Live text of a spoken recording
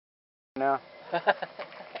now.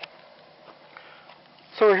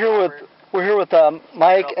 So we're here with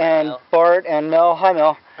Mike and Bart and Mel. Hi,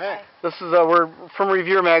 Mel. Hey. This is we're from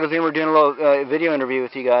Reviewer Magazine. We're doing a little video interview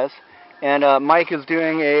with you guys, and Mike is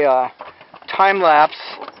doing a time-lapse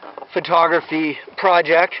photography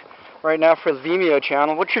project right now for his Vimeo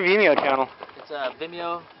channel. What's your Vimeo channel? It's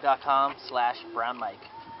vimeo.com/brownmike.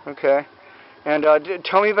 Okay. And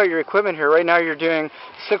tell me about your equipment here. Right now you're doing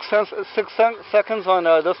 6 seconds on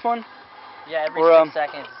this one? Yeah, every 6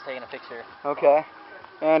 seconds it's taking a picture. Okay.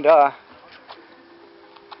 And what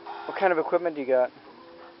kind of equipment do you got?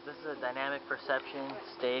 This is a dynamic perception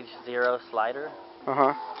stage 0 slider.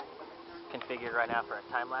 Uh-huh. Configured right now for a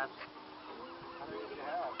time lapse.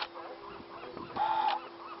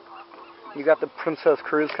 You got the Princess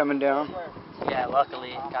Cruise coming down? Yeah,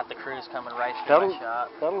 luckily got the cruise coming right through my shot.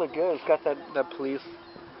 That'll look good. It's got that police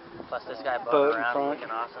Plus this guy boating around front.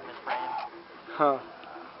 looking awesome in frame. Huh.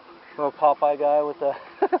 Little Popeye guy with the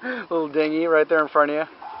little dinghy right there in front of you.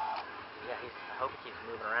 Yeah, I hope he keeps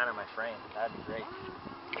moving around in my frame. That'd be great.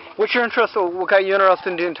 What's your interest? What got you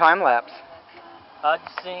interested in doing time lapse?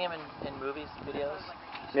 Just seeing him in movies, videos.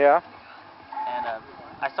 Yeah. And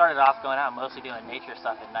I started off going out mostly doing nature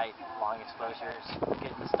stuff at night, long exposures,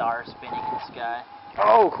 getting the stars spinning in the sky.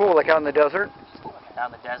 Oh, cool! Like out in the desert.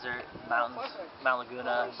 Out in the desert, mountains, Mount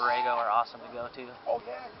Laguna, Borrego are awesome to go to.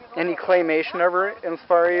 Any claymation ever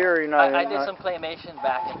inspire you, or you're not? I did some claymation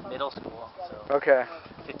back in middle school, so okay.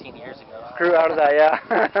 15 years ago. Grew out of that, yeah.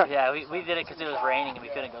 Yeah, we did it because it was raining and we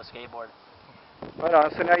couldn't go skateboard. Right on.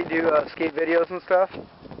 So now you do skate videos and stuff?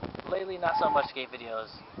 Lately, not so much skate videos,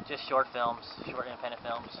 just short films, short independent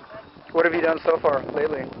films. What have you done so far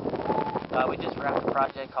lately? We just wrapped a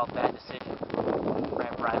project called Bad Decision.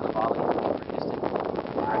 Brian Lavalley produced it.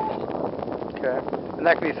 Okay. And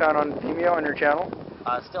that can be found on Vimeo on your channel?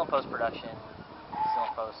 Still in post-production. Still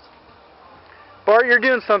in post. Bart, you're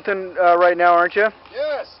doing something right now, aren't you?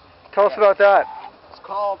 Yes. Tell us about that. It's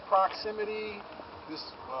called Proximity.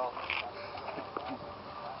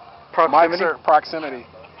 Proximity? Proximity.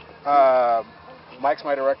 Mike's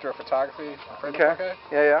my director of photography. Okay.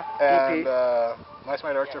 Yeah. And Mike's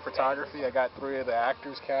my director of photography. I got 3 of the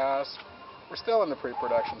actors cast. We're still in the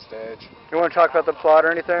pre-production stage. You want to talk about the plot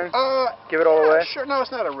or anything? Give it all away? Sure. No,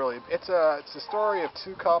 it's not a really. It's a story of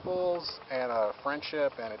 2 couples and a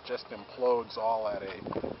friendship, and it just implodes all at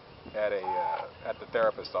the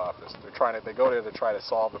therapist's office. They go there to try to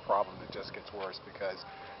solve the problem. It just gets worse because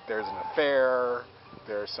there's an affair.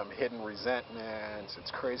 There's some hidden resentments.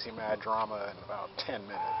 It's crazy mad drama in about 10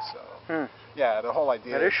 minutes. So yeah, the whole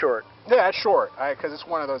idea. That is short. Yeah, it's short. Because it's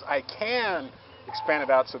one of those. I can expand it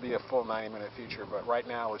out to be a full 90-minute feature, but right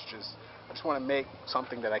now it's just I just want to make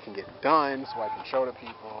something that I can get done so I can show to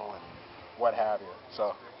people and what have you.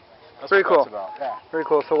 So that's very what cool. That's about. Yeah. Very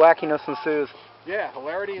cool. So wackiness ensues. Yeah,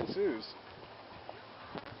 hilarity ensues.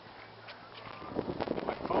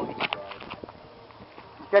 My phone just died.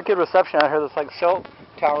 You got good reception out here. There's like cell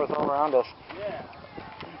towers all around us. Yeah.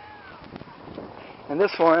 And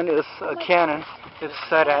this one is a Canon. It's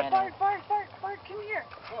set at. Bart, come here.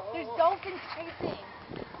 There's dolphins chasing.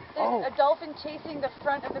 There's a dolphin chasing the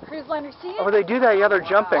front of the cruise liner. See it? Oh, they do that. Yeah, they're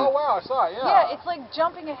jumping. Oh wow, I saw it. Yeah. Yeah, it's like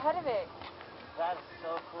jumping ahead of it. That is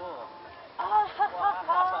so cool.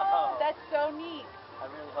 Wow. That's so neat. I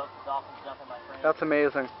really hope the dolphins jump in my frame. That's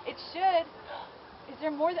amazing. It should. Is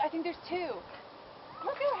there more? I think there's 2.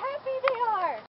 Look how happy they are.